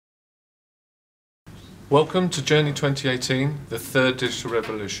Welcome to Journey 2018, the third digital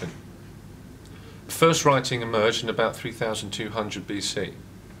revolution. The first writing emerged in about 3200 BC.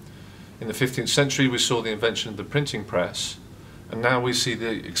 In the 15th century we saw the invention of the printing press, and now we see the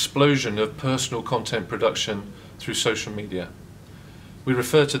explosion of personal content production through social media. We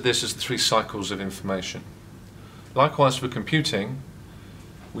refer to this as the three cycles of information. Likewise for computing,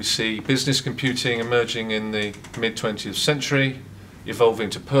 we see business computing emerging in the mid-20th century, evolving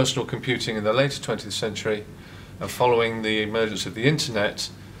to personal computing in the later 20th century, and following the emergence of the internet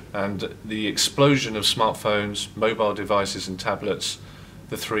and the explosion of smartphones, mobile devices and tablets,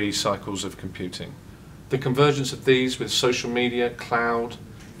 the three cycles of computing. The convergence of these with social media, cloud,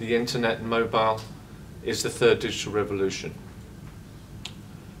 the internet and mobile is the third digital revolution.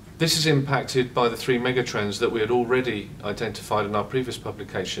 This is impacted by the three megatrends that we had already identified in our previous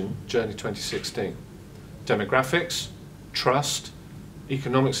publication, Journey 2016. Demographics, trust,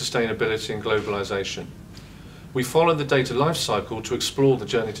 economic sustainability and globalization. We followed the data life cycle to explore the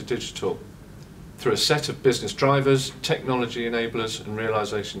journey to digital through a set of business drivers, technology enablers and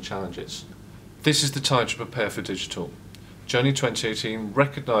realization challenges. This is the time to prepare for digital. Journey 2018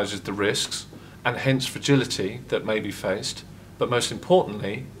 recognizes the risks and hence fragility that may be faced, but most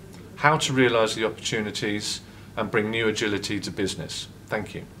importantly, how to realize the opportunities and bring new agility to business.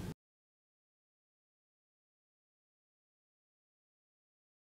 Thank you.